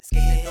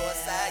Skating north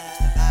side,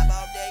 used to vibe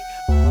all day.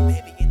 Oh,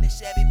 baby in the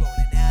Chevy,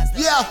 bowling now.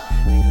 Yeah,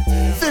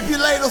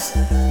 VIPulators.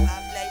 When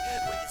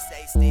you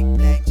say Stik,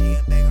 Black G,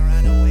 and bang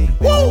around the way.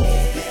 Woo!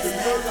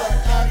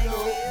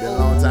 Been a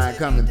long time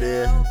coming,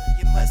 dude.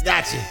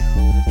 Got you.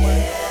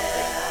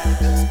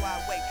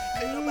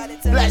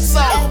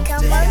 Blakso.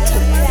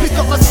 Pick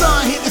up my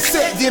son, hit the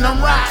set, then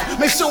I'm riding.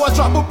 Make sure I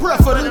drop a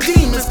breath for them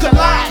demons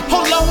collide.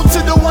 Hold on to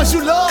the ones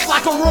you love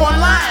like a roaring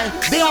lion.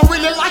 They don't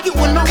really like it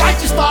when the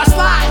righteous start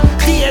sliding.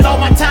 Did all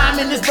my time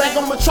in this bag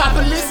of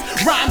metropolis.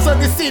 Rhymes of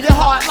the city,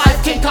 hard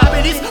life, can't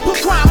copy this.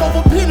 Put crime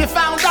over pity,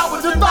 found out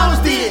what the dollars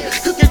did.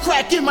 Cooking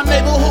crack in my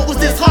neighborhood was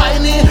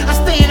disheartening. I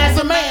stand as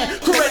a man,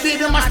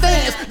 corrected in my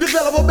stance.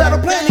 Develop a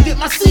better plan to get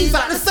my seeds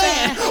out the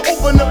sand.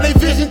 Open up their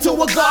vision to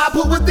what God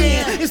put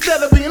within.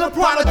 Instead of being a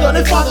product of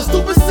their father's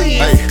stupid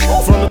sins. Hey,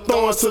 from the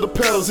thorns to the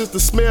petals, it's the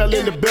smell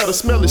in the better.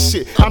 Smell the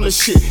shit, I'm the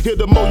shit. Hit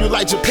the more you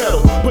like your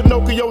pedal.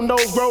 Pinocchio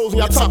nose grows when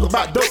y'all talk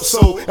about dope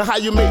soul and how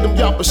you make them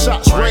yapper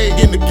shots rag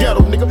in the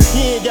ghetto, nigga.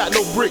 You ain't got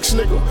no bricks,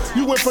 nigga.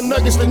 You went from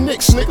Nuggets to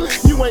Knicks, nigga.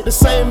 You ain't the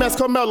same as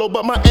Carmelo,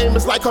 but my aim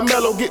is like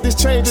Carmelo. Get this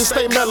change and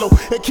stay mellow,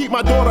 and keep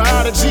my daughter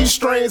out of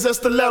G-strings and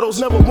stilettos.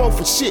 Never want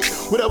for shit.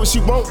 Whatever she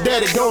want,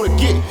 daddy gonna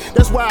get.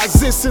 That's why I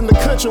exist in the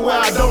country where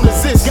I don't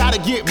exist. Gotta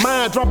get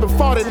mine, dropping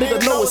 40,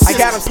 nigga, no assist. I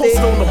got 'em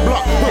posted on the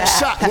block, hook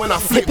shot when I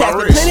flip my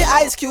wrist. Plenty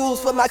ice cubes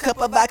for my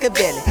cup of vodka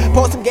belly.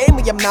 Pour some game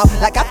in your mouth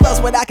like I fuss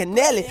with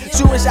Akinelli.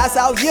 Shooting shots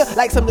out here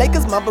like some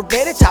Lakers, mama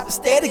ready. Chopper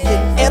steady,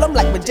 getting at 'em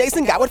like when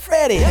Jason got with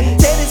Freddie.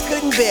 Teddies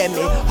couldn't bear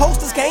me,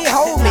 hostess can't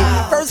hold me.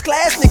 First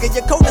class nigga,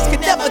 your coaches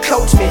could never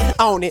coach me.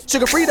 On it,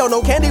 sugar free,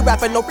 no candy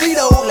wrapper, no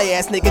Frito. Lay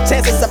ass nigga,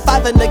 chances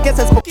surviving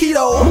against his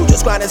mosquito.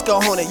 Muchos grinders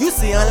cojones, you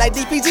see unlike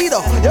DPG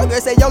though. Your girl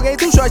say yo ain't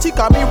too short, she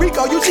call me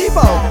Rico, you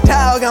cheapo.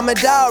 Dog, I'm a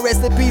dog,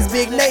 rest in peace,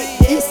 Big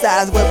Nate. East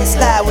side is where we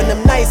slide when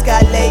them nights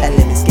got late. And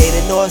let me skate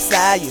the north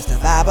side, used to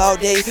vibe all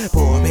day.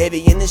 Poor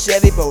baby in the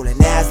Chevy, bowling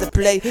now's the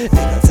play. Pick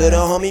up to the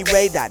homie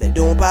Ray, Dr.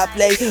 doing pop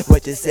play.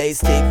 What you say,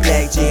 Stik,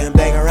 Black G, and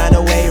bang around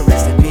the way.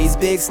 Rest in peace,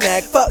 Big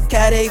Snack. Fuck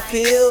how they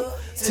feel.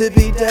 To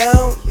be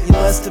down, you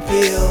must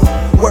appeal.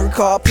 Work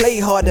hard, play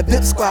hard, the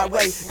VIP squad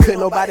way. Couldn't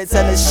nobody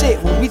tell us shit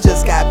when we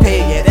just got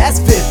paid, yeah, that's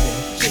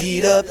 50.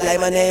 G'd up like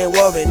my name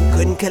Warren.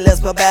 Couldn't kill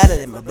us for battle,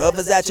 and my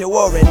brothers out here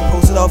warring.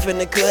 Posted off in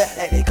the cut,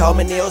 like they call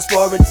me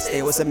Neosporin.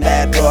 Stay with some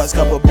bad bros,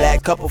 couple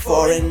black, couple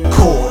foreign.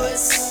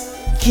 Chords,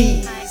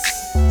 keys,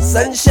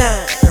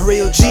 sunshine,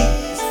 real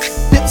G's.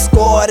 VIP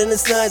squad and the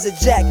sons of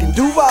Jack and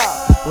Duval.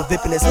 We're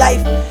vippin' is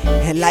life,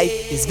 and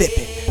life is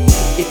vippin'.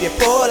 If you're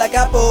poor like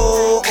I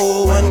pour,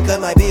 one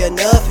cut might be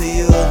enough for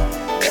you.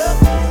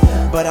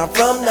 But I'm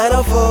from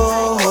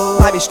 904,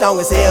 might be strong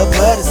as hell,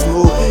 but it's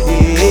smooth.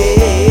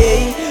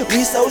 Yeah,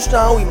 we so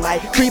strong, we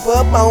might creep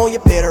up on you,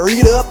 better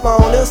read up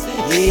on us.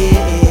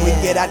 Yeah, we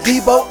get our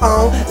Debo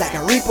on like a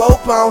repo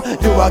pawn.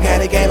 Do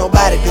organic, ain't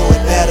nobody do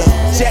it better.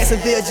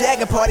 Jacksonville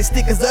Jagging party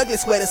stickers, ugly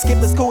sweater.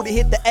 Skipping school to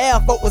hit the air,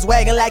 folk was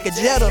wagging like a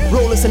Jetta.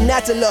 Rolling some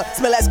natural,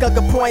 smell like skunk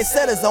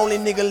poinsettias. Only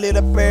nigga lit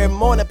up every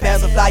morning,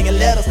 pass of flying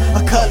letters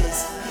or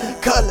colors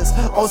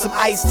on some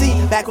iced tea.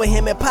 Back with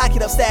him in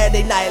pocket up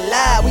Saturday Night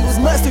Live. We was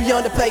much too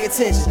young to pay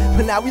attention,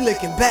 but now we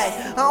looking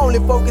back. I only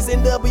focus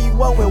in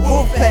W1 with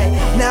Wolfpack.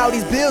 Now all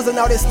these bills and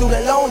all this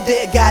student loan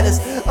debt got us.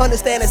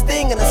 Understand this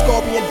thing and a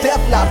scorpion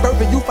death lock.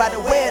 Birthing youth out the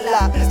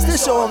wedlock. Still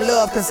show him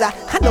love, cause I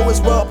know it's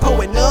raw,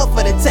 pouring up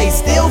for the taste,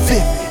 still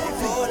 50.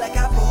 Like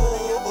I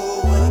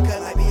pour, one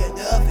cut might be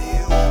enough for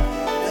you.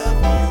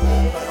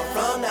 But I'm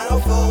from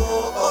 904,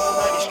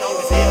 money strong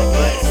as hell,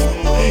 but it's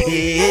smooth.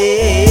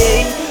 Yeah.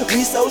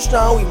 We so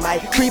strong, we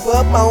might creep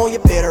up on you,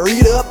 better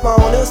read up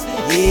on us.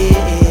 Yeah,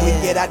 we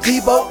get our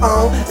Debo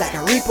on like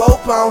a repo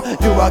pawn.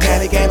 Do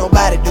organic, ain't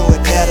nobody do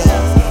it better.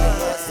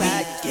 We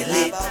get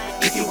lit,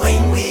 if you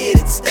ain't with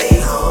it, stay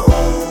home.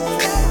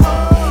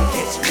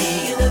 Catch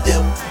me in the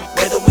dip,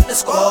 whether with the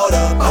squad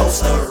or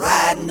poster,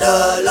 riding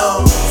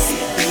alone.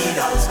 See a beat,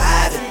 I was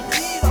vibing.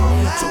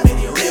 Too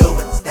many real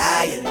ones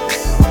dying.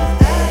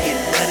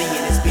 Getting money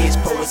in this bitch,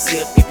 pour a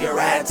sip. If you're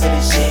riding to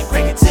this shit,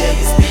 break it till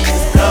your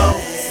speakers blow.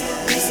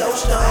 So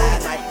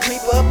strong, might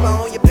creep up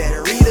on you,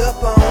 better read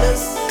up on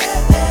us.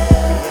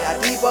 Get our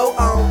Debo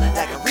on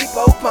like a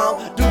repo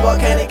pawn. Do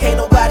organic, ain't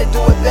nobody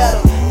do it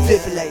better.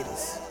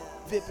 VIPulators,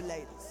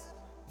 VIPulators,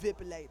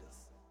 VIPulators.